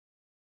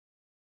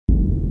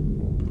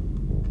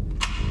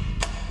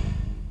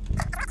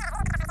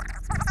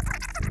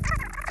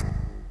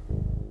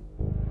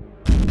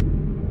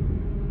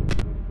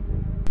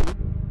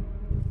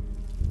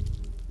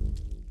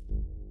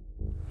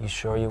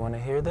sure you want to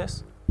hear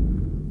this?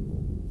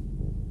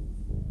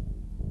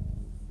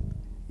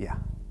 Yeah.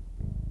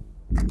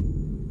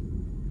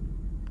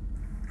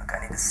 Look, I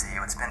need to see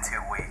you. It's been 2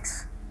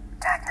 weeks.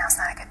 Jack, now's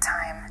not a good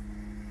time.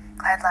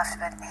 Clyde left,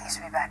 but he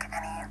should be back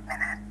any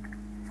minute.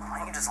 Why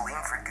don't you just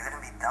leave for good and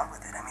be done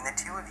with it? I mean, the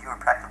two of you are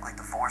practically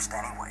divorced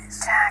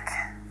anyways.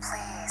 Jack,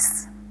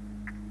 please.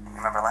 You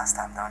remember last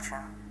time, don't you?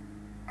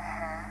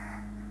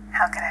 Mm-hmm.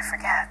 How could I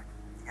forget?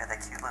 You had that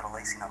cute little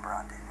lacy number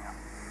on, didn't you?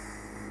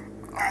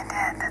 I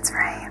did, that's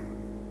right.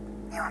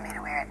 You want me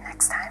to wear it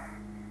next time?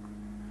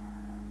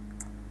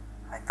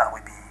 I thought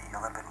we'd be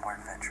a little bit more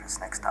adventurous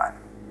next time.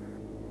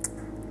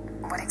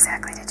 What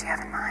exactly did you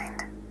have in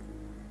mind?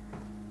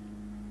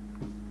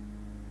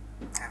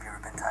 Have you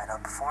ever been tied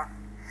up before?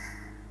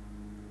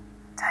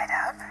 Tied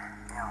up?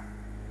 Yeah.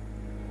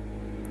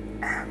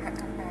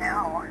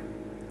 No.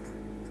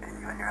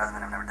 You and your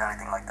husband have never done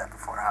anything like that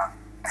before, huh?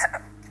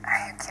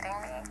 Are you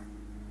kidding me?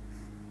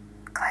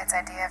 Clyde's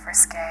idea for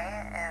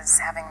risque is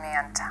having me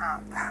on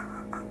top.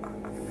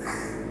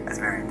 That's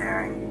very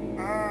daring.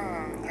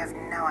 You have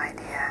no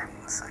idea.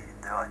 So you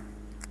do it.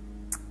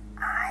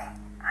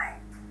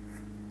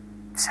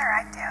 Sure,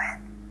 I'd do it.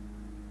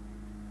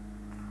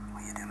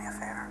 Will you do me a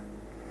favor?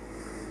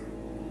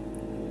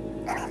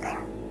 Anything.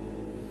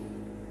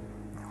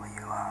 Will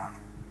you,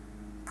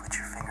 put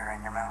your finger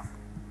in your mouth?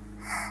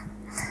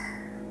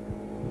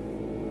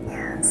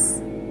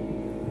 Yes.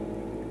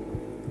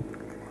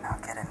 Now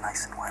get it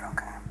nice and wet,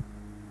 okay?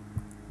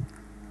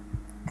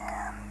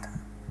 And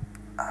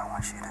I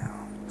want you to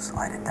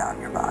slide it down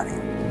your body.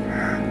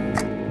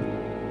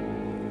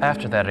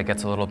 After that, it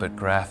gets a little bit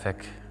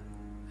graphic,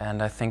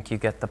 and I think you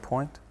get the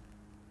point.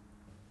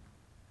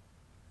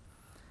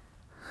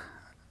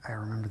 I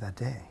remember that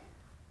day.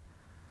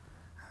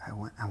 I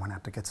went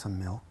out to get some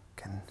milk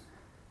and...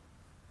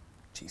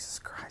 Jesus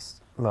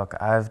Christ. Look,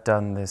 I've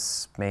done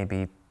this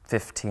maybe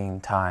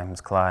 15 times,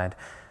 Clyde.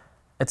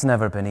 It's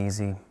never been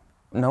easy.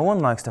 No one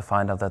likes to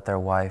find out that their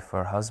wife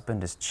or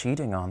husband is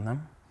cheating on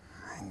them.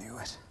 I knew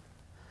it.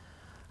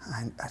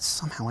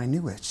 Somehow I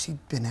knew it. She'd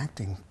been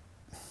acting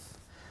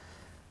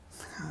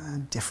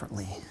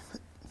differently.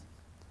 But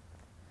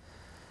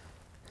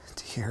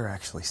to hear her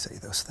actually say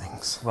those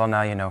things. Well,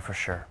 now you know for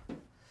sure.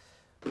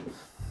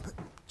 But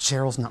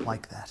Cheryl's not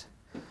like that.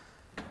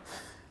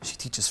 She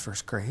teaches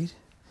first grade.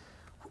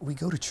 We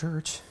go to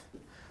church.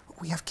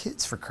 We have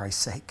kids, for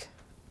Christ's sake.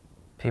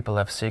 People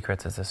have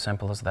secrets. It's as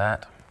simple as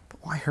that. But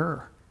why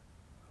her?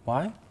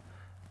 Why?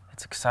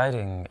 It's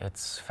exciting.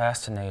 It's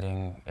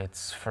fascinating.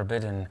 It's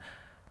forbidden.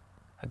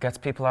 It gets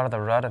people out of the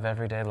rut of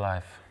everyday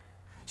life.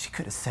 She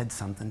could have said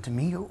something to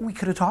me. We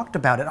could have talked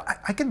about it.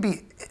 I could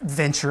be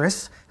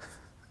adventurous.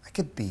 I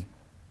could be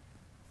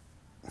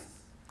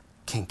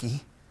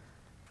kinky.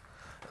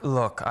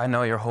 Look, I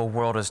know your whole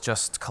world has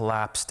just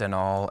collapsed and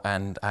all,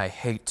 and I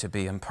hate to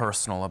be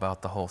impersonal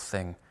about the whole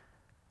thing,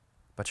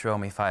 but you owe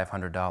me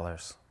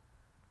 $500.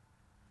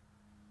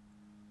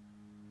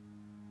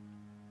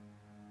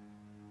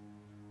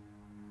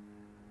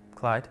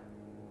 Clyde?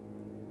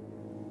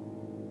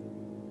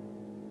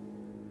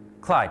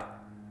 Clyde?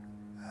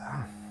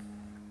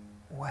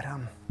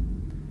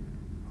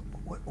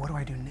 What do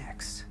I do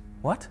next?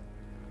 What?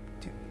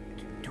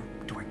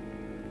 Do I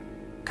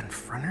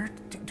confront her?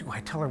 Do I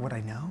tell her what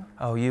I know?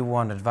 Oh, you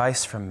want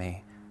advice from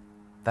me.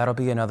 That'll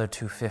be another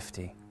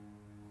 $250.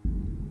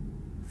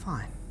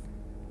 Fine.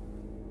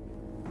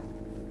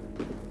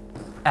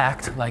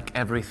 Act like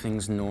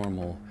everything's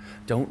normal.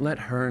 Don't let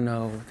her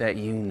know that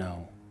you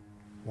know.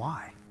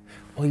 Why?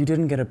 Well, you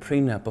didn't get a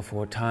prenup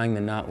before tying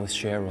the knot with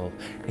Cheryl.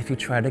 If you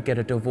try to get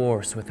a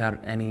divorce without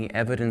any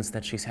evidence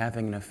that she's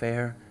having an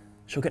affair,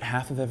 she'll get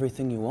half of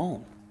everything you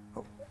own.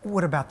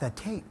 What about that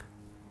tape?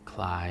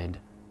 Clyde,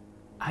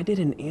 I did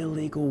an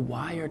illegal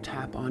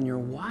wiretap on your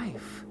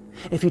wife.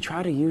 If you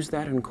try to use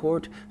that in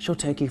court, she'll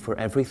take you for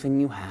everything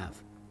you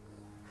have.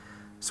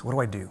 So what do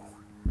I do?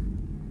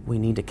 We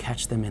need to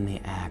catch them in the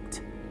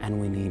act,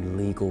 and we need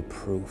legal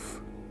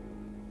proof.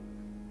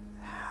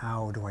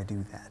 How do I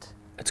do that?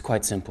 It's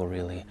quite simple,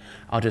 really.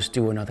 I'll just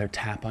do another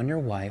tap on your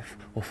wife.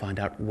 We'll find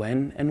out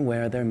when and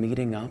where they're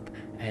meeting up,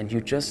 and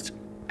you just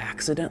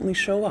accidentally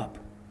show up.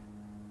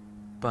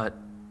 But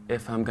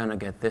if I'm gonna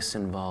get this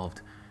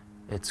involved,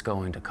 it's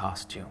going to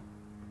cost you.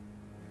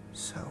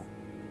 So,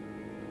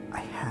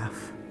 I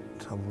have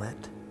to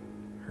let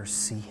her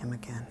see him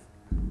again?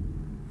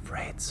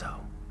 Afraid so.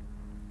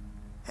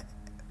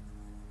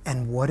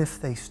 And what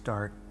if they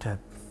start to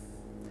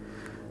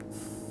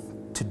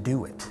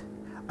do it?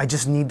 I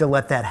just need to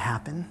let that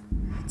happen?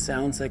 It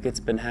sounds like it's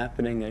been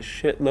happening a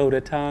shitload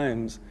of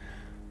times.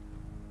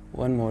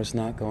 One more's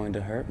not going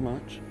to hurt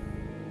much.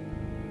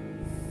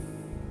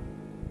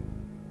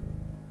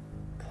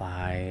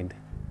 Clyde.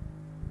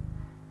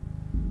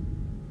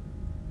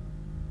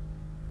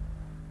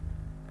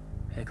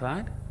 Hey,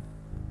 Clyde?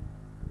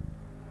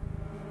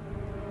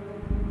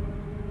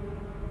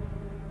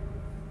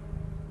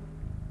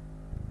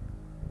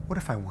 What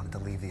if I wanted to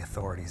leave the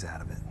authorities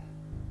out of it?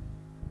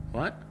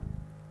 What?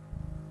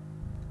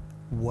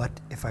 What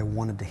if I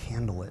wanted to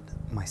handle it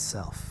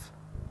myself?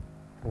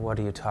 What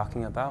are you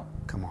talking about?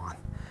 Come on.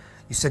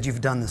 You said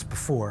you've done this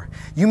before.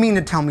 You mean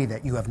to tell me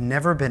that you have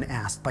never been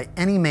asked by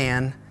any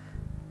man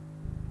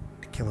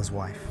to kill his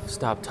wife?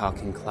 Stop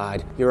talking,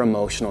 Clyde. You're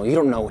emotional. You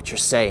don't know what you're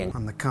saying.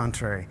 On the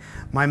contrary,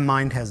 my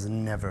mind has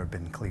never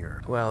been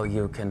clearer. Well,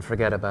 you can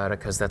forget about it,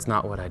 because that's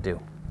not what I do.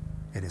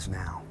 It is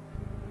now.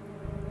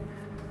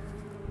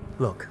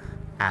 Look,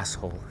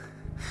 asshole.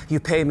 You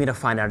paid me to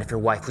find out if your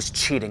wife was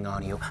cheating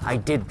on you. I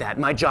did that.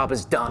 My job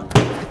is done.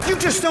 You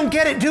just don't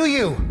get it, do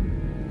you?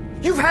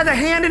 You've had a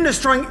hand in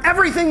destroying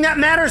everything that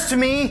matters to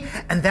me,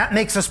 and that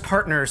makes us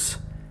partners.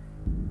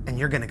 And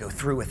you're gonna go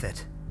through with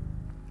it.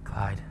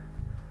 Clyde,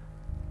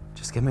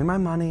 just give me my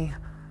money,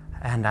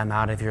 and I'm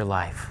out of your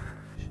life.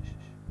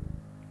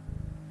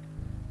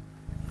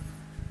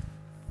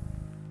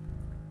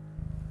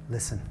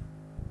 Listen.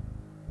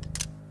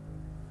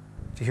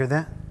 Did you hear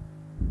that?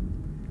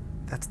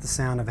 That's the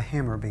sound of a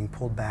hammer being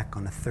pulled back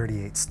on a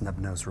 .38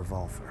 snub-nosed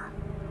revolver.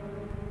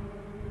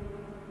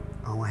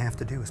 All I have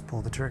to do is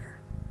pull the trigger.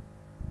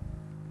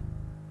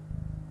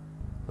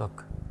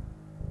 Look,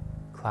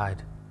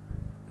 Clyde,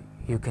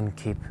 you can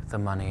keep the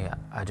money.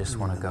 I just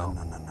want to go.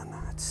 No.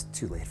 It's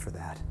too late for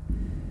that.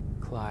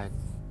 Clyde.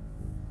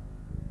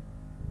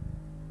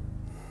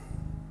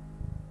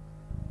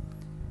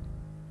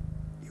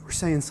 You were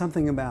saying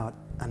something about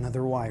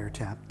another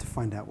wiretap to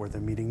find out where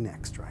they're meeting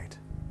next, right?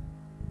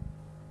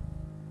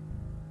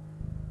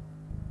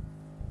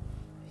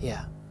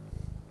 Yeah.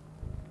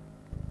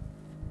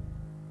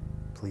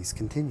 Please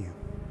continue.